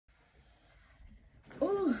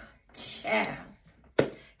Child.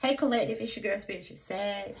 Hey collective, it's your girl Spiritual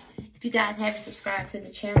Sag. If you guys haven't subscribed to the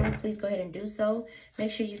channel, please go ahead and do so.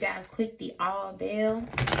 Make sure you guys click the all bell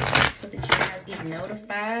so that you guys get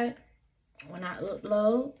notified when I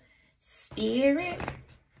upload. Spirit,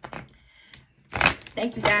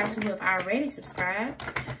 thank you guys who have already subscribed,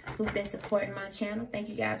 who've been supporting my channel. Thank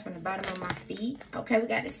you guys from the bottom of my feet. Okay, we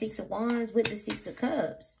got the 6 of Wands with the 6 of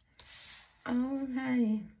Cups. All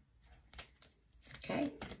right. Okay.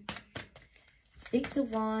 6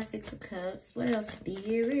 of Wands, 6 of Cups. What else?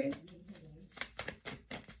 Spirit.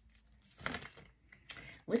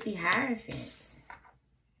 With the Hierophants.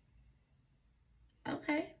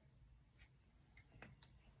 Okay.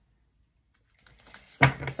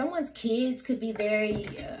 Someone's kids could be very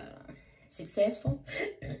successful.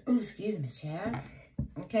 Ooh, excuse me, child.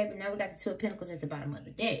 Okay, but now we got the 2 of Pentacles at the bottom of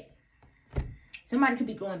the deck. Somebody could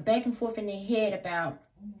be going back and forth in their head about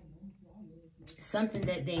something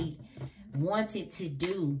that they wanted to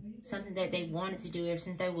do. Something that they wanted to do ever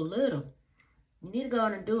since they were little. You need to go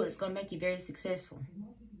on and do it. It's going to make you very successful.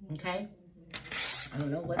 Okay? I don't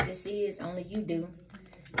know what this is. Only you do.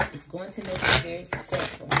 It's going to make you very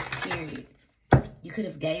successful. Period. You could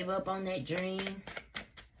have gave up on that dream.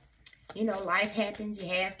 You know, life happens. You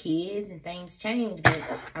have kids and things change. But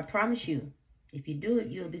I promise you, if you do it,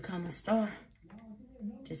 you'll become a star.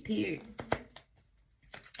 Just period.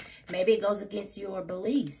 Maybe it goes against your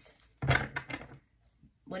beliefs.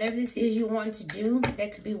 Whatever this is you want to do,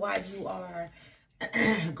 that could be why you are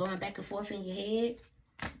going back and forth in your head.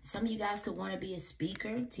 Some of you guys could want to be a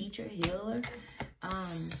speaker, teacher, healer.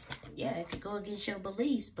 Yeah, it could go against your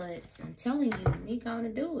beliefs, but I'm telling you, you need to go on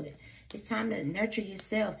and do it. It's time to nurture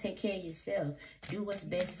yourself, take care of yourself, do what's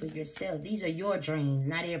best for yourself. These are your dreams,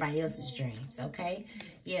 not everybody else's dreams, okay?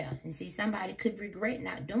 Yeah, and see, somebody could regret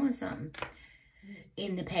not doing something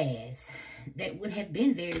in the past that would have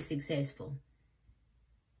been very successful.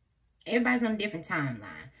 Everybody's on a different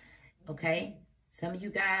timeline, okay? Some of you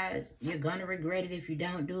guys, you're going to regret it if you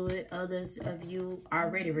don't do it. Others of you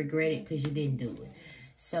already regret it because you didn't do it.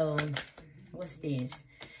 So, what's this?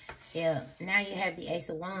 Yeah, now you have the Ace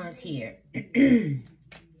of Wands here.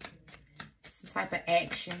 Some type of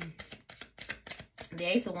action. The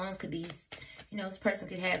Ace of Wands could be, you know, this person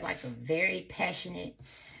could have like a very passionate,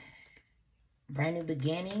 brand new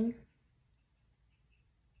beginning.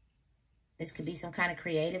 This could be some kind of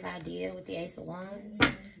creative idea with the Ace of Wands.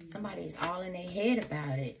 Somebody is all in their head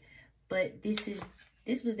about it. But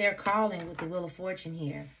this was their calling with the Wheel of Fortune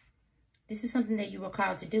here. This is something that you were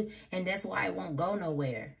called to do. And that's why it won't go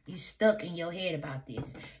nowhere. You stuck in your head about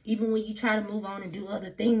this. Even when you try to move on and do other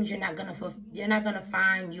things, you're not gonna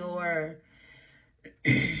find your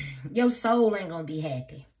soul ain't gonna be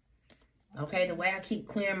happy. Okay, the way I keep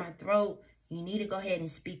clearing my throat, you need to go ahead and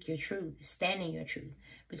speak your truth. Stand in your truth.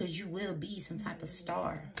 Because you will be some type of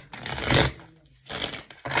star.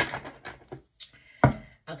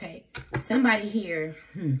 Okay. Somebody here,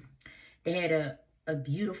 they had a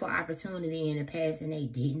beautiful opportunity in the past and they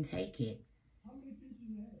didn't take it.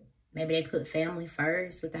 Maybe they put family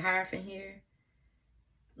first with the Hierophant here.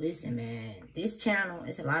 Listen, man. This channel,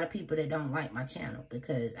 it's a lot of people that don't like my channel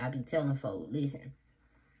because I be telling folks, listen,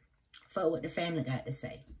 fuck what the family got to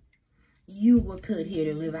say. You were put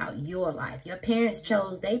here to live out your life. Your parents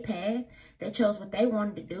chose their path. They chose what they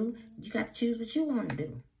wanted to do. You got to choose what you want to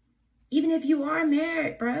do. Even if you are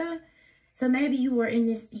married, bruh. So maybe you were in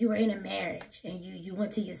a marriage and you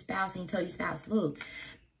went to your spouse and you told your spouse, look,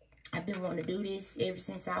 I've been wanting to do this ever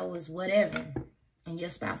since I was whatever. And your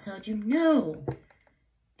spouse told you no.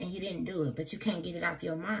 And you didn't do it, but you can't get it off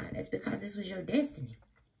your mind. That's because this was your destiny.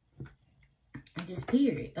 And just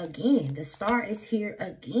period. Again, the star is here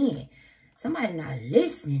again. Somebody not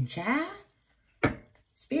listening, child.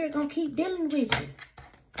 Spirit gonna keep dealing with you.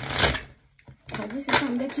 Because this is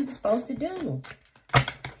something that you were supposed to do.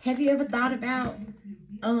 Have you ever thought about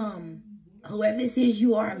whoever this is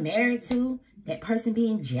you are married to, that person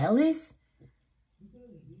being jealous?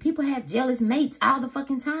 People have jealous mates all the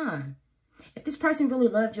fucking time. If this person really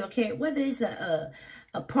loved you or cared, whether it's a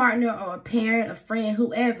partner or a parent, a friend,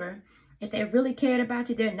 whoever, if they really cared about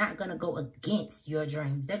you, they're not going to go against your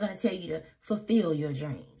dreams. They're going to tell you to fulfill your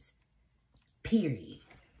dreams. Period.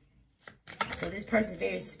 So this person's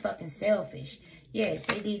very fucking selfish. Yes,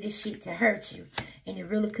 they did this shit to hurt you. And it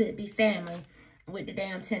really could be family with the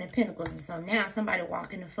damn 10 of Pentacles. And so now somebody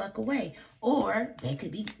walking the fuck away. Or they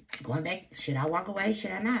could be going back. Should I walk away?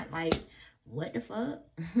 Should I not? Like, what the fuck?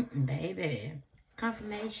 Baby.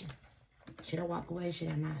 Confirmation. Should I walk away? Should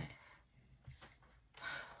I not?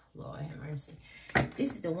 Lord have mercy.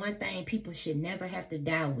 This is the one thing people should never have to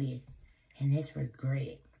die with. And that's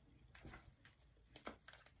regret.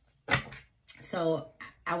 So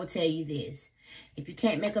I will tell you this. If you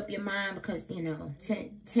can't make up your mind because, you know,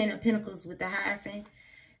 10 of Pentacles with the Hierophant,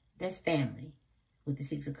 that's family with the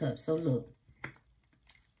 6 of Cups. So look,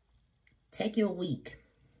 take your week.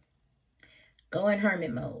 Go in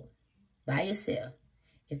hermit mode by yourself.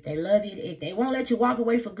 If they love you, if they won't let you walk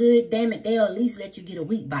away for good, damn it, they'll at least let you get a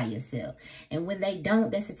week by yourself. And when they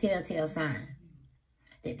don't, that's a telltale sign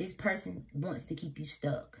that this person wants to keep you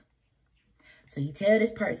stuck. So you tell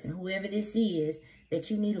this person, whoever this is, that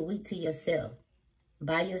you need a week to yourself.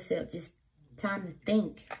 By yourself. Just time to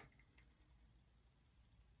think.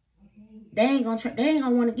 They ain't gonna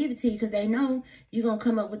want to give it to you because they know you're gonna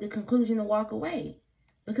come up with the conclusion to walk away.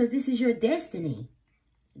 Because this is your destiny.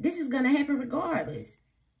 This is gonna happen regardless.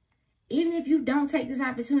 Even if you don't take this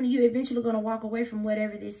opportunity, you're eventually gonna walk away from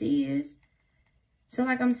whatever this is. So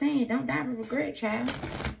like I'm saying, don't die with regret, child.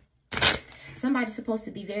 Somebody's supposed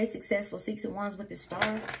to be very successful, 6 of Wands with the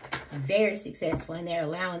Star. Very successful, and they're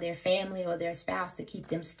allowing their family or their spouse to keep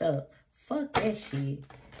them stuck. Fuck that shit.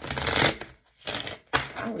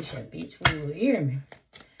 I wish a bitch would hear me.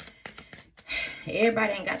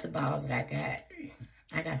 Everybody ain't got the balls that I got.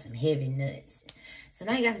 I got some heavy nuts. So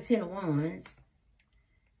now you got the 10 of Wands.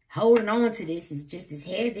 Holding on to this is just as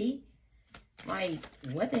heavy. Like,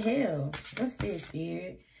 what the hell? What's this,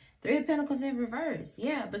 Spirit? 3 of Pentacles in reverse.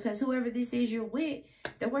 Yeah, because whoever this is you're with,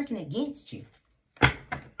 they're working against you.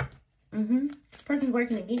 This person's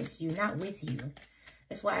working against you, not with you.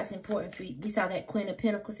 That's why it's important for you. We saw that Queen of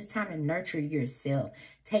Pentacles. It's time to nurture yourself.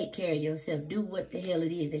 Take care of yourself. Do what the hell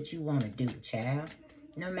it is that you want to do, child.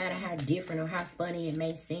 No matter how different or how funny it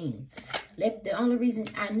may seem. The only reason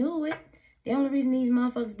I knew it, the only reason these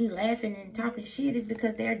motherfuckers be laughing and talking shit is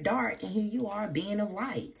because they're dark. And here you are, being of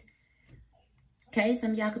light. Okay,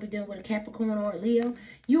 some of y'all could be dealing with a Capricorn or a Leo.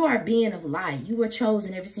 You are a being of light. You were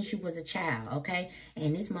chosen ever since you was a child, okay?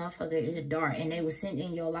 And this motherfucker is a dark, and they were sent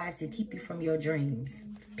in your life to keep you from your dreams,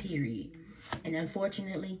 period. And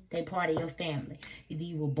unfortunately, they part of your family. Either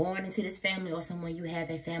you were born into this family or someone you have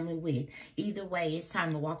a family with. Either way, it's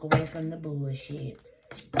time to walk away from the bullshit.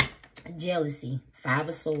 Jealousy, 5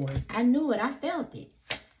 of Swords. I knew it. I felt it,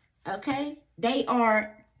 okay? They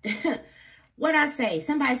are... What I say,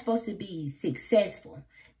 somebody's supposed to be successful.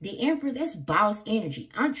 The Emperor, that's boss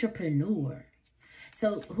energy, entrepreneur.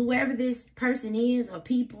 So whoever this person is or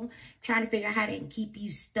people trying to figure out how they can keep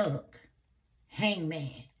you stuck.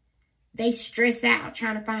 Hangman. They stress out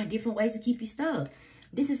trying to find different ways to keep you stuck.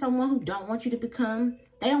 This is someone who don't want you to become,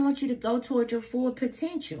 they don't want you to go toward your full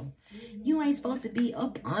potential. You ain't supposed to be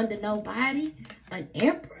up under nobody. An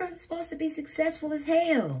Emperor is supposed to be successful as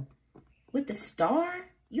hell. With the Star.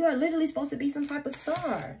 You are literally supposed to be some type of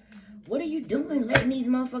star. What are you doing letting these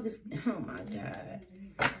motherfuckers... Oh, my God.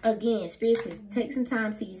 Again, Spirit says, take some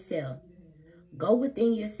time to yourself. Go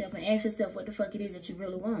within yourself and ask yourself what the fuck it is that you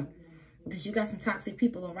really want. Because you got some toxic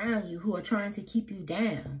people around you who are trying to keep you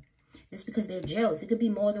down. It's because they're jealous. It could be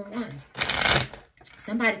more than one.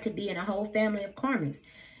 Somebody could be in a whole family of karmics.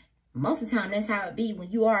 Most of the time, that's how it be. When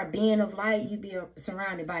you are a being of light, you be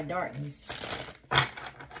surrounded by darkness.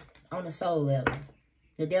 On a soul level.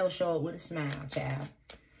 The devil show up with a smile, child.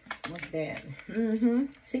 What's that?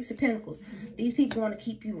 6 of Pentacles. These people want to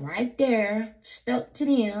keep you right there, stuck to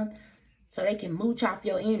them, so they can mooch off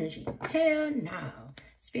your energy. Hell no.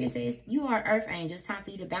 Spirit says, you are Earth Angel. It's time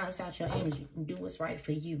for you to balance out your energy and do what's right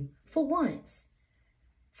for you. For once.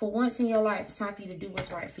 For once in your life, it's time for you to do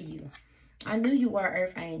what's right for you. I knew you were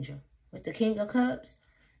Earth Angel. With the King of Cups,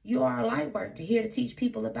 you are a light worker, here to teach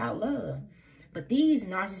people about love. But these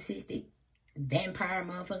narcissistic vampire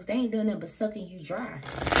motherfuckers, they ain't doing nothing but sucking you dry.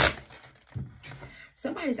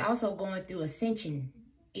 Somebody's also going through ascension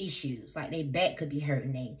issues. Like their back could be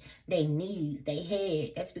hurting, they knees, they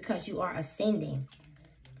head. That's because you are ascending.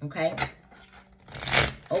 Okay?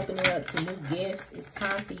 Opening up to new gifts. It's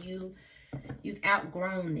time for you. You've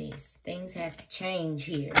outgrown this. Things have to change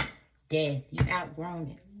here. Death. You've outgrown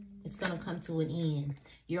it. It's going to come to an end.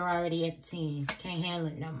 You're already at the 10. Can't handle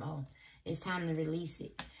it no more. It's time to release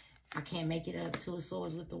it. I can't make it up. 2 of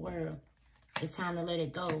Swords with the World. It's time to let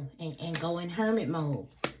it go and go in hermit mode.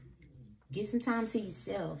 Get some time to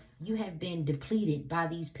yourself. You have been depleted by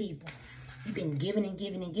these people. You've been giving and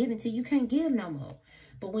giving and giving till you can't give no more.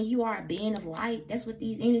 But when you are a being of light, that's what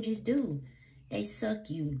these energies do. They suck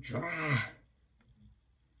you dry.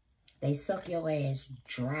 They suck your ass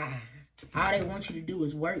dry. All they want you to do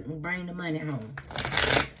is work and bring the money home.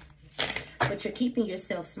 But you're keeping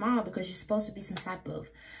yourself small because you're supposed to be some type of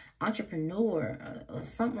entrepreneur or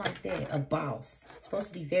something like that, a boss. Supposed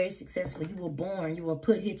to be very successful. You were born, you were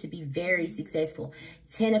put here to be very successful.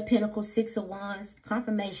 10 of Pentacles, 6 of Wands,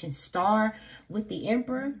 confirmation, Star with the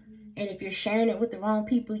Emperor. And if you're sharing it with the wrong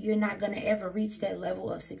people, you're not going to ever reach that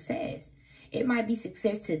level of success. It might be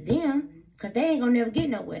success to them because they ain't going to never get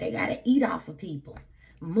nowhere. They got to eat off of people,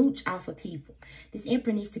 mooch off of people. This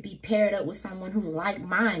emperor needs to be paired up with someone who's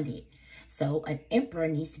like-minded. So an emperor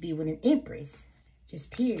needs to be with an empress.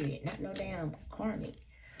 Just period. Not no damn karmic.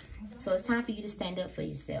 So it's time for you to stand up for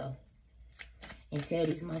yourself and tell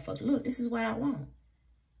these motherfuckers, look, this is what I want.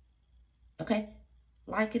 Okay?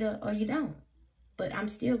 Like it or you don't. But I'm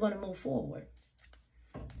still going to move forward.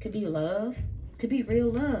 Could be love. Could be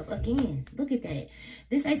real love. Again, look at that.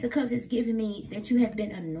 This Ace of Cups is giving me that you have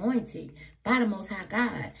been anointed by the Most High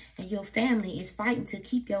God. And your family is fighting to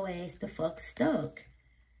keep your ass the fuck stuck.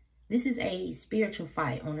 This is a spiritual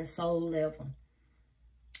fight on a soul level.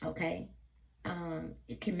 Okay?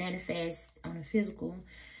 It can manifest on a physical.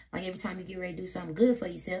 Like every time you get ready to do something good for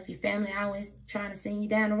yourself, your family always trying to send you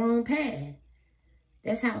down the wrong path.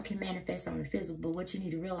 That's how it can manifest on the physical. But what you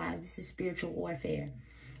need to realize, this is spiritual warfare.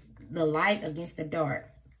 The light against the dark.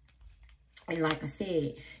 And like I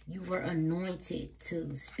said, you were anointed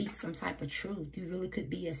to speak some type of truth. You really could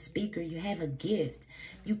be a speaker. You have a gift.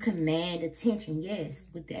 You command attention. Yes,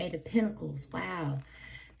 with the Eight of Pentacles. Wow.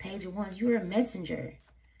 Page of Wands, you're a messenger.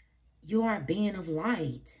 You are a being of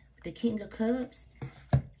light. With the King of Cups,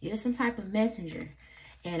 you're some type of messenger.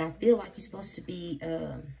 And I feel like you're supposed to be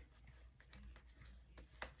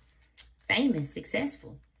famous,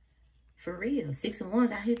 successful. For real. 6 of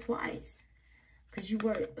Wands out here twice. Because you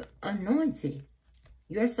were anointed.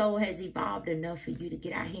 Your soul has evolved enough for you to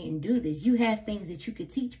get out here and do this. You have things that you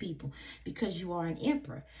could teach people because you are an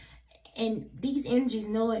emperor. And these energies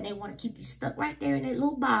know it and they want to keep you stuck right there in that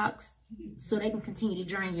little box so they can continue to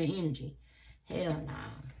drain your energy. Hell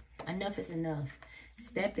no. Enough is enough.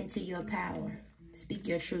 Step into your power. Speak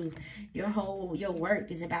your truth. Your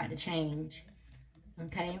work is about to change.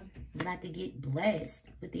 Okay? You're about to get blessed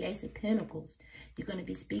with the Ace of Pentacles. You're going to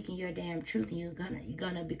be speaking your damn truth. And you're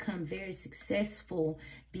gonna become very successful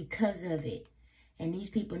because of it. And these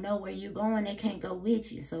people know where you're going. They can't go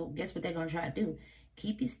with you. So guess what they're going to try to do?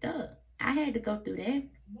 Keep you stuck. I had to go through that.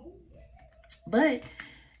 But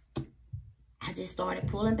I just started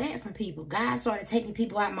pulling back from people. God started taking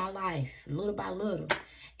people out of my life little by little.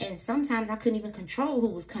 And sometimes I couldn't even control who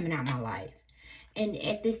was coming out of my life. And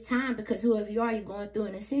at this time, because whoever you are, you're going through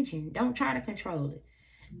an ascension. Don't try to control it.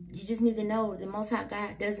 You just need to know the Most High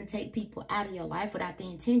God doesn't take people out of your life without the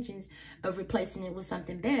intentions of replacing it with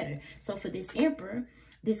something better. So for this Emperor,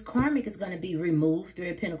 this karmic is going to be removed, 3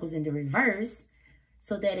 of Pentacles in the reverse,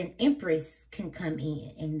 so that an Empress can come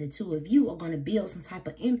in. And the two of you are going to build some type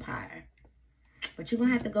of empire. But you're going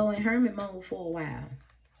to have to go in hermit mode for a while.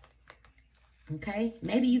 Okay?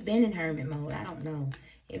 Maybe you've been in hermit mode. I don't know.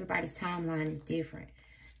 Everybody's timeline is different.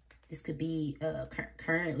 This could be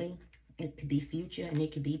currently. It could be future. And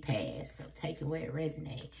it could be past. So take it where it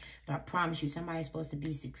resonates. But I promise you, somebody's supposed to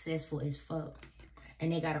be successful as fuck.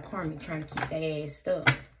 And they got a karmic trying to keep their ass stuck.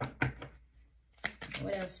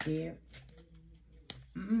 What else, Spirit?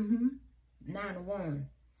 9 of Wands.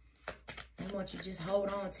 I want you to just hold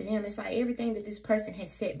on to them. It's like everything that this person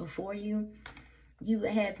has set before you, you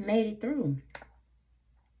have made it through.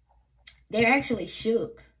 They're actually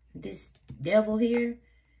shook. This devil here,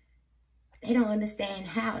 they don't understand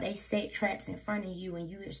how they set traps in front of you and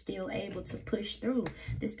you are still able to push through.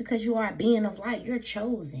 This because you are a being of light. You're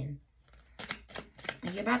chosen.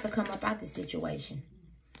 And you're about to come up out this situation.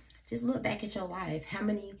 Just look back at your life. How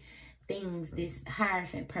many things this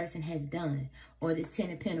Hierophant person has done, or this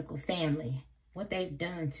 10 of Pentacles family, what they've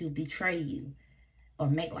done to betray you or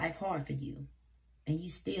make life hard for you, and you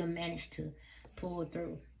still managed to pull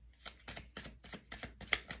through.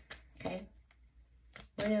 Okay,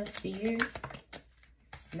 what else, Spirit?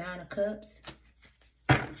 9 of Cups.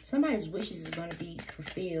 Somebody's wishes is going to be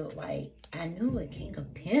fulfilled. Like, I knew it. King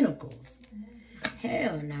of Pentacles.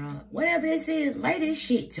 Hell no. Whatever this is, lay this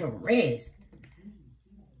shit to rest.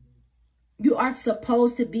 You are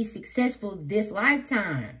supposed to be successful this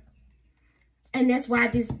lifetime. And that's why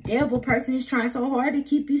this devil person is trying so hard to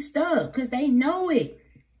keep you stuck. Because they know it.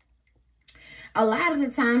 A lot of the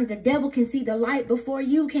time, the devil can see the light before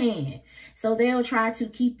you can. So they'll try to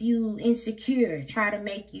keep you insecure. Try to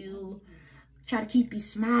keep you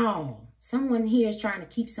small. Someone here is trying to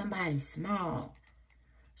keep somebody small.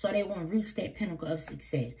 So they won't reach that pinnacle of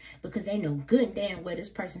success. Because they know good and damn well this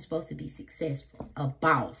person's supposed to be successful. A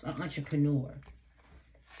boss, an entrepreneur.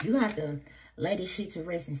 You have to lay this shit to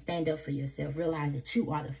rest and stand up for yourself. Realize that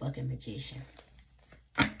you are the fucking magician.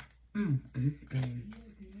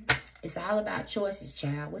 It's all about choices,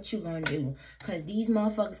 child. What you gonna do? Because these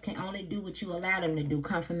motherfuckers can only do what you allow them to do.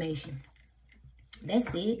 Confirmation.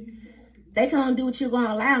 That's it. They can only do what you're going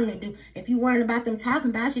to allow them to do. If you worrying about them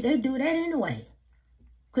talking about you, they do that anyway.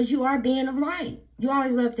 Because you are a being of light. You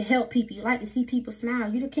always love to help people. You like to see people smile.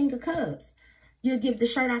 You're the king of cups. You'll give the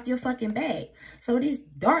shirt off your fucking back. So these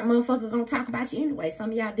dark motherfuckers going to talk about you anyway.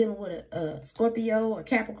 Some of y'all dealing with a Scorpio, a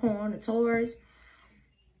Capricorn, a Taurus,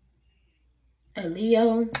 a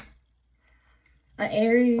Leo, a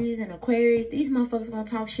Aries, and Aquarius. These motherfuckers going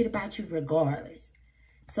to talk shit about you regardless.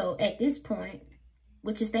 So at this point,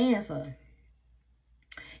 what you stand for?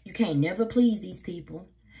 You can't never please these people.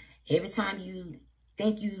 Every time you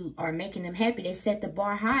think you are making them happy, they set the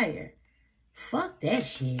bar higher. Fuck that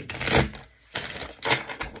shit.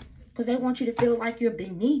 Because they want you to feel like you're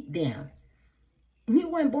beneath them. You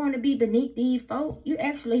weren't born to be beneath these folk. You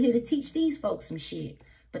actually here to teach these folks some shit.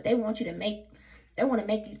 But they want you to they want to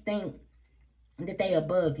make you think that they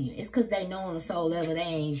above you. It's because they know on the soul level they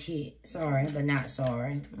ain't shit. Sorry, but not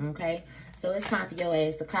sorry. Okay? So it's time for your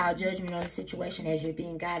ass to call judgment on the situation as you're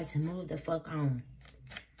being guided to move the fuck on.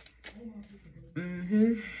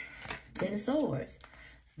 Ten of Swords.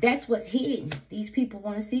 That's what's hidden. These people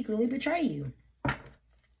want to secretly betray you.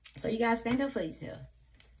 So you got to stand up for yourself.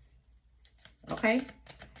 Okay?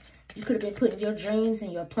 You could have been putting your dreams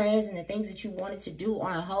and your plans and the things that you wanted to do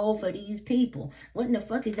on hold for these people. What in the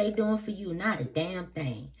fuck is they doing for you? Not a damn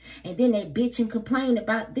thing. And then they bitch and complain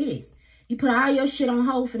about this. You put all your shit on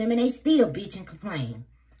hold for them and they still bitch and complain.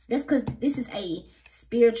 That's because this is a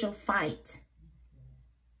spiritual fight.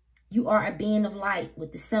 You are a being of light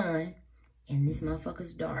with the sun, and this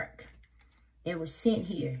motherfucker's dark. They were sent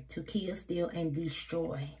here to kill, steal, and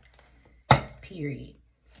destroy. Period.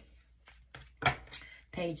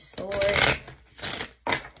 Page of Swords.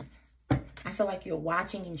 I feel like you're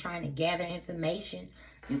watching and trying to gather information.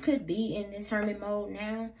 You could be in this hermit mode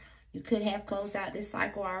now. You could have closed out this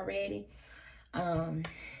cycle already.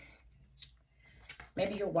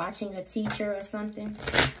 Maybe you're watching a teacher or something.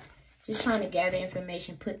 Just trying to gather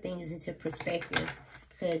information, put things into perspective.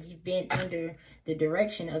 Because you've been under the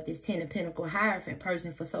direction of this Ten of Pentacles Hierophant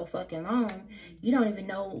person for so fucking long. You don't even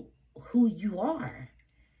know who you are.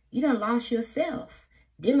 You done lost yourself.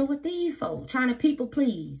 Dealing with these folks. Trying to people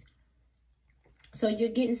please. So you're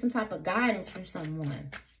getting some type of guidance from someone.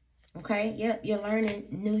 Okay? Yep, you're learning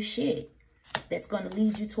new shit. That's going to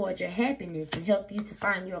lead you towards your happiness and help you to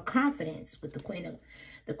find your confidence with the Queen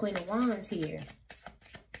of Wands here.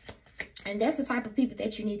 And that's the type of people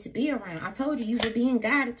that you need to be around. I told you, you were being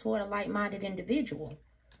guided toward a like-minded individual.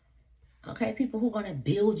 Okay? People who are going to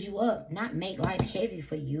build you up, not make life heavy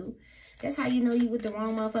for you. That's how you know you with the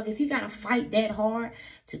wrong motherfucker. If you got to fight that hard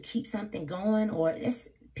to keep something going, or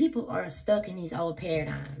people are stuck in these old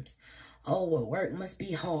paradigms. Oh, well, work must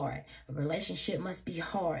be hard. A relationship must be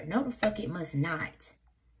hard. No, the fuck it must not.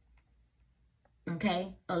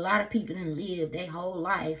 Okay? A lot of people done lived their whole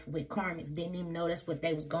life with karmics. Didn't even know that's what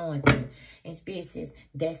they was going through. And Spirit says,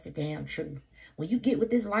 that's the damn truth. When you get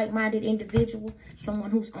with this like-minded individual,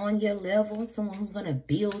 someone who's on your level, someone who's going to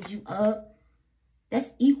build you up,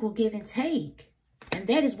 that's equal give and take. And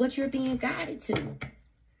that is what you're being guided to.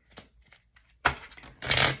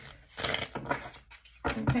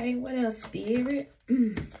 Okay, what else, Spirit?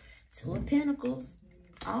 Two of Pentacles.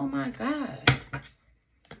 Oh, my God.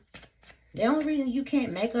 The only reason you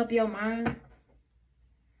can't make up your mind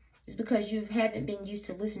is because you haven't been used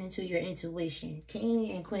to listening to your intuition.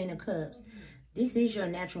 King and Queen of Cups. This is your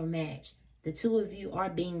natural match. The two of you are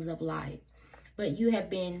beings of light. But you have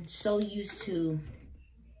been so used to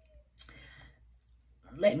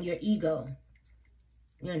letting your ego,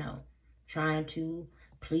 you know, trying to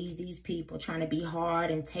please these people, trying to be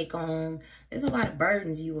hard and take on. There's a lot of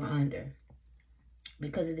burdens you were under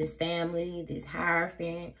because of this family, this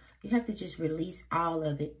Hierophant. You have to just release all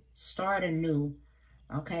of it. Start anew,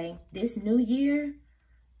 okay? This new year,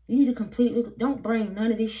 you need to completely, don't bring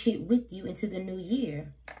none of this shit with you into the new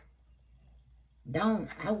year. Don't.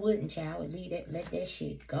 I wouldn't, child. I would leave that, let that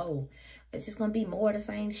shit go. It's just going to be more of the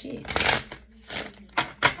same shit.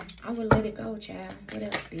 I would let it go, child. What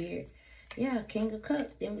else, Spirit? Yeah, King of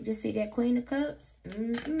Cups. Then we just see that Queen of Cups.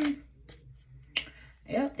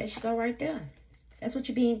 Yep, that should go right there. That's what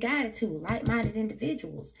you're being guided to. Like-minded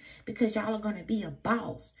individuals. Because y'all are going to be a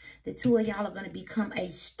boss. The two of y'all are going to become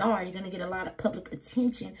a star. You're going to get a lot of public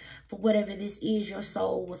attention for whatever this is your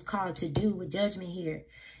soul was called to do with Judgment here.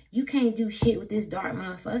 You can't do shit with this dark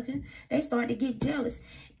motherfucker. They start to get jealous.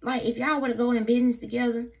 Like, if y'all were to go in business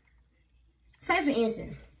together, say, for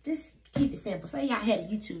instance, just keep it simple. Say y'all had a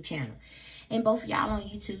YouTube channel, and both of y'all on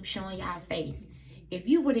YouTube showing y'all face. If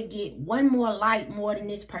you were to get one more like more than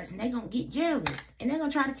this person, they're going to get jealous. And they're going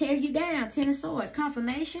to try to tear you down. Ten of Swords.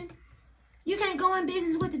 Confirmation. You can't go in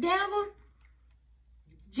business with the devil.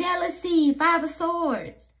 Jealousy, 5 of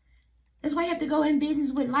Swords. That's why you have to go in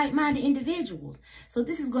business with like-minded individuals. So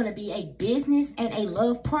this is going to be a business and a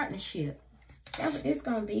love partnership. That's what this is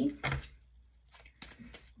going to be.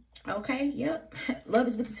 Okay, yep. Love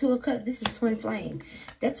is with the 2 of Cups. This is twin flame.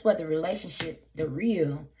 That's what the relationship, the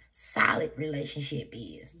real solid relationship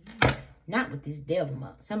is. Not with this devil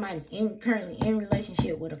mug. Somebody's currently in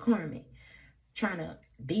relationship with a karmic, trying to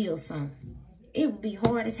build something. It will be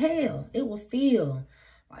hard as hell. It will feel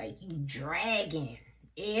like you dragging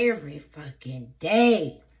every fucking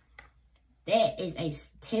day. That is a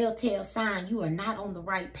telltale sign you are not on the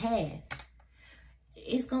right path.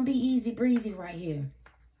 It's going to be easy breezy right here.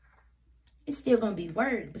 It's still going to be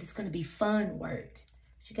work, but it's going to be fun work.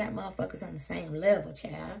 You got motherfuckers on the same level,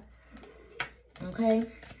 child. Okay?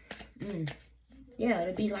 Yeah,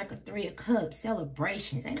 it'll be like a 3 of Cups.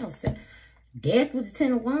 Celebrations. Ain't no death with the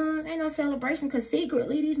 10 of Wands. Ain't no celebration because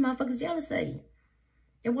secretly these motherfuckers jealous of you.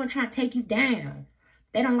 They want to try to take you down.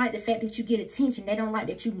 They don't like the fact that you get attention. They don't like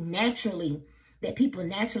that that people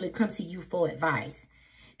naturally come to you for advice.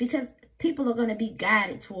 Because people are going to be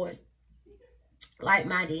guided towards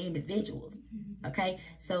like-minded individuals. Okay?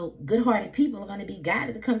 So good-hearted people are going to be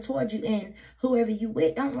guided to come towards you, and whoever you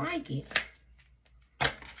with don't like it.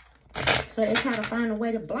 So they try to find a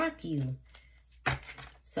way to block you.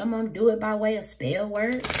 Some of them do it by way of spell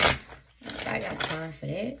words. I got time for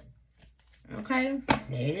that. Okay?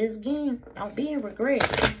 There it is again. Don't be in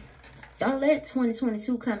regret. Don't let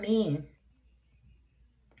 2022 come in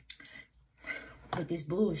with this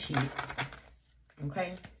bullshit.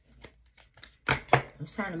 Okay?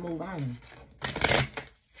 It's time to move on.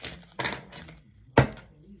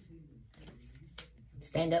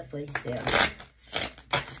 Stand up for yourself.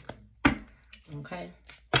 Okay?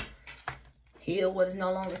 Heal what is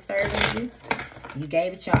no longer serving you. You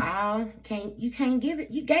gave it your all. You can't give it.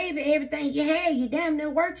 You gave it everything you had. You damn near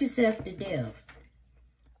worked yourself to death.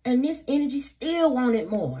 And this energy still wanted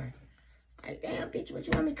more. Like, damn, bitch, what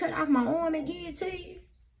you want me to cut off my arm and give it to you?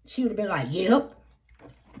 She would have been like, yep.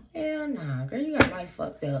 Hell nah, girl, you got life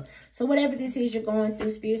fucked up. So whatever this is you're going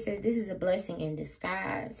through, Spirit says this is a blessing in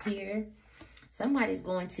disguise here. Somebody's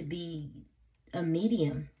going to be a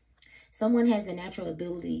Someone has the natural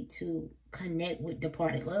ability to connect with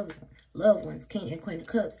departed loved ones, King and Queen of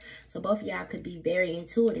Cups. So both of y'all could be very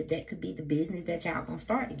intuitive. That could be the business that y'all gonna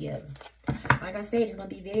start together. Like I said, it's gonna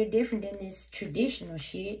be very different than this traditional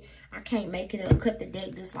shit. I can't make it up, cut the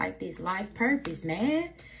deck just like this. Life purpose, man.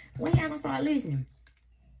 When y'all gonna start listening?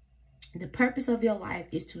 The purpose of your life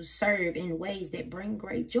is to serve in ways that bring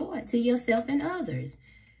great joy to yourself and others.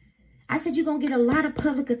 I said you're gonna get a lot of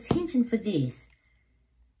public attention for this.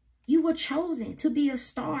 You were chosen to be a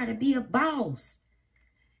star, to be a boss.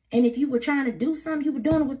 And if you were trying to do something, you were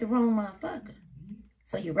doing it with the wrong motherfucker.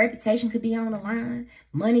 So your reputation could be on the line.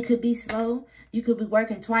 Money could be slow. You could be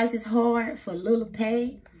working twice as hard for little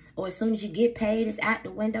pay. Or as soon as you get paid, it's out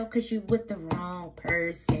the window because you're with the wrong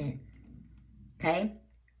person. Okay?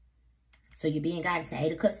 So you're being guided to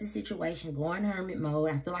 8 of Cups situation, going hermit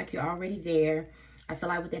mode. I feel like you're already there. I feel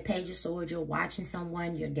like with that Page of Swords, you're watching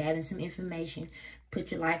someone, you're gathering some information, put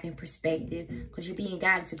your life in perspective, because you're being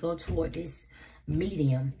guided to go toward this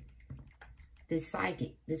medium, this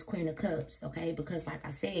psychic, this Queen of Cups, okay? Because like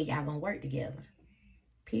I said, y'all gonna work together,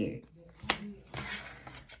 period.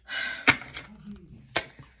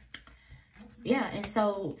 Yeah, and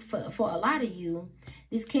so for a lot of you,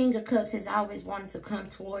 this King of Cups has always wanted to come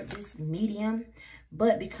toward this medium,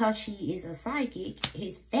 but because she is a psychic,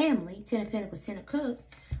 his family, 10 of Pentacles, 10 of Cups,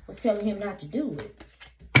 was telling him not to do it.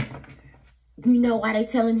 You know why they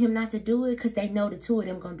telling him not to do it? Because they know the two of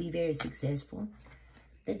them going to be very successful.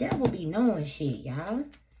 The devil be knowing shit, y'all.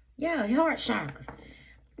 Yeah, heart chakra.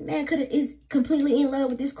 Man is completely in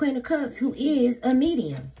love with this Queen of Cups, who is a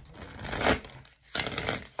medium.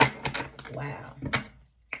 Wow.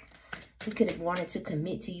 He could have wanted to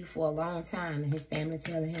commit to you for a long time, and his family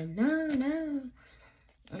telling him, no.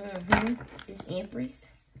 This Empress.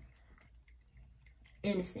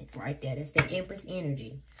 Innocence right there. That's the Empress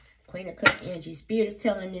energy. Queen of Cups energy. Spirit is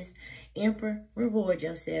telling this Emperor, reward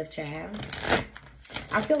yourself, child.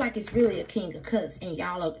 I feel like it's really a King of Cups, and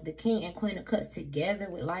y'all are the King and Queen of Cups together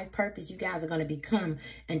with life purpose. You guys are going to become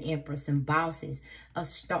an Empress, some bosses, a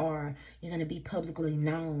star. You're going to be publicly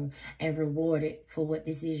known and rewarded for what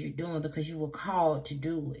this is you're doing because you were called to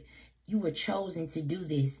do it. You were chosen to do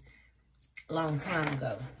this a long time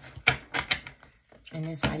ago. And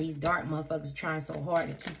that's why these dark motherfuckers are trying so hard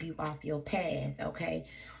to keep you off your path, okay?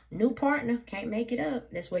 New partner, can't make it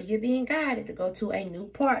up. That's where you're being guided to go to a new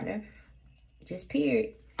partner. Just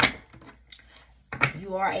period.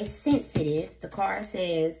 You are a sensitive. The card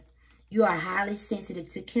says You are highly sensitive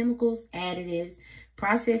to chemicals, additives,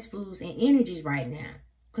 processed foods, and energies right now.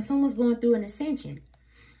 Because someone's going through an ascension.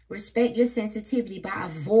 Respect your sensitivity by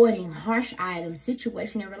avoiding harsh items,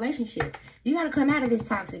 situation, and relationship. You got to come out of this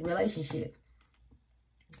toxic relationship.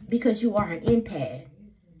 Because you are an empath.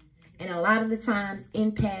 And a lot of the times,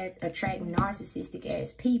 empaths attract narcissistic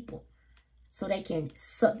ass people. So they can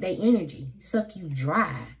suck their energy, suck you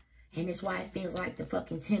dry. And that's why it feels like the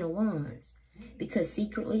fucking 10 of Wands. Because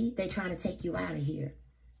secretly, they're trying to take you out of here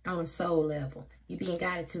on a soul level. You're being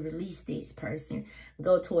guided to release this person.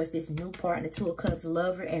 Go towards this new partner, 2 of Cups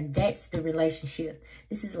lover. And that's the relationship.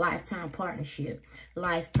 This is lifetime partnership.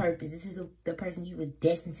 Life purpose. This is the person you were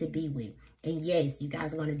destined to be with. And yes, you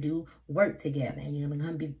guys are going to do work together. And you're going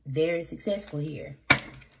to be very successful here.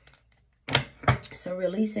 So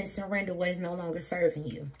release and surrender what is no longer serving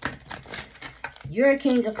you. You're a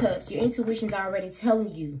King of Cups. Your intuition's already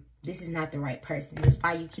telling you this is not the right person. That's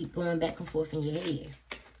why you keep going back and forth in your head.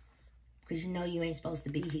 Because you know you ain't supposed to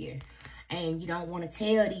be here. And you don't want to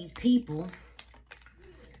tell these people.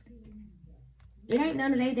 It ain't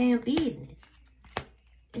none of their damn business.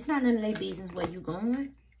 It's not none of their business where you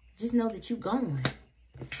going. Just know that you going.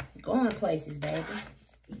 You're going places, baby.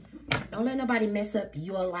 Don't let nobody mess up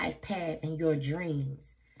your life path and your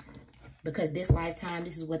dreams. Because this lifetime,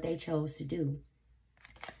 this is what they chose to do.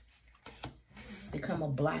 Become a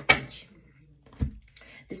blockage.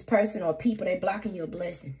 This person or people, they blocking your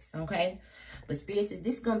blessings, okay? But Spirit says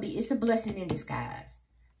this is going to be, it's a blessing in disguise.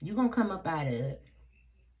 You're going to come up out of it.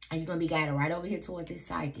 And you're going to be guided right over here towards this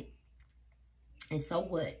psychic. And so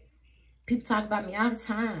what? People talk about me all the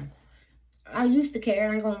time. I used to care,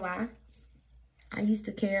 I ain't going to lie. I used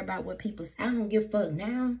to care about what people say. I don't give a fuck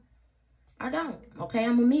now. I don't. Okay,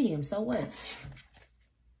 I'm a medium. So what?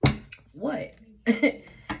 What?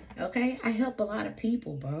 Okay, I help a lot of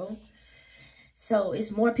people, bro. So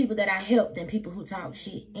it's more people that I help than people who talk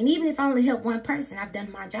shit. And even if I only help one person, I've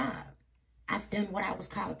done my job. I've done what I was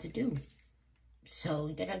called to do. So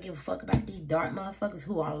you think I give a fuck about these dark motherfuckers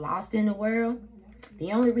who are lost in the world?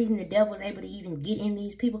 The only reason the devil was able to even get in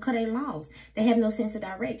these people because they lost. They have no sense of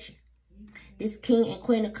direction. This King and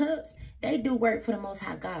Queen of Cups, they do work for the Most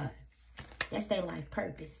High God. That's their life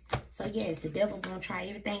purpose. So yes, the devil's going to try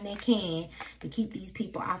everything they can to keep these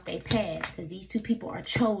people off their path. Because these 2 people are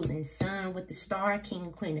chosen. Sun with the star, King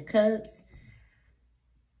and Queen of Cups.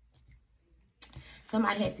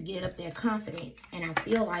 Somebody has to get up their confidence. And I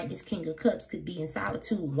feel like this King of Cups could be in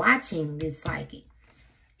solitude watching this psychic.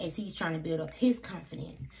 As he's trying to build up his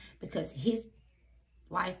confidence. Because his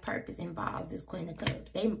life purpose involves this Queen of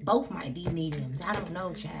Cups. They both might be mediums. I don't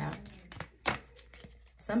know, child.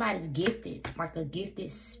 Somebody's gifted, like a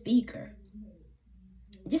gifted speaker.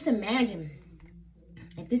 Just imagine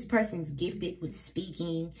if this person's gifted with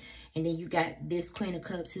speaking, and then you got this Queen of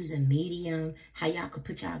Cups who's a medium, how y'all could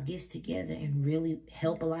put y'all gifts together and really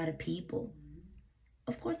help a lot of people.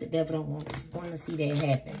 Of course, the devil don't want to see that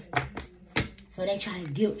happen. So they try to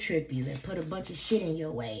guilt trip you and put a bunch of shit in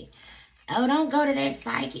your way. Oh, don't go to that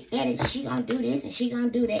psychic. She gonna do this and she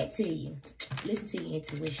gonna do that to you. Listen to your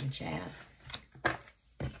intuition, child.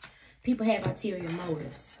 People have ulterior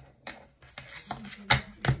motives.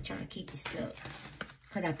 I'm trying to keep you stuck.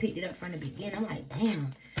 Because I picked it up from the beginning. I'm like,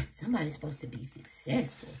 damn, somebody's supposed to be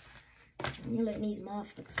successful. You letting these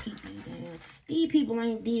motherfuckers keep you down. These people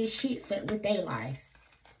ain't did shit with their life.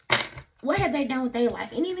 What have they done with their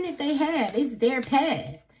life? And even if they have, it's their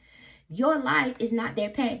path. Your life is not their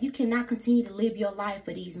path. You cannot continue to live your life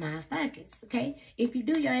for these motherfuckers, okay? If you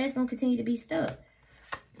do, your ass gonna continue to be stuck.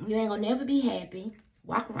 You ain't gonna never be happy.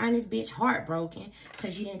 Walk around this bitch heartbroken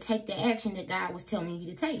because you didn't take the action that God was telling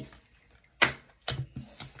you to take.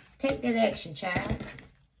 Take that action, child.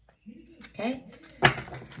 Okay?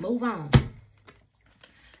 Move on.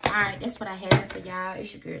 Alright, that's what I have for y'all.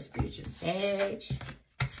 It's your girl, Spiritual Sag.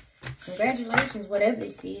 Congratulations, whatever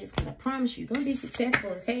this is, because I promise you, you're going to be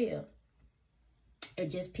successful as hell. It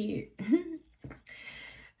just appeared.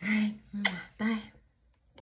 Alright, bye.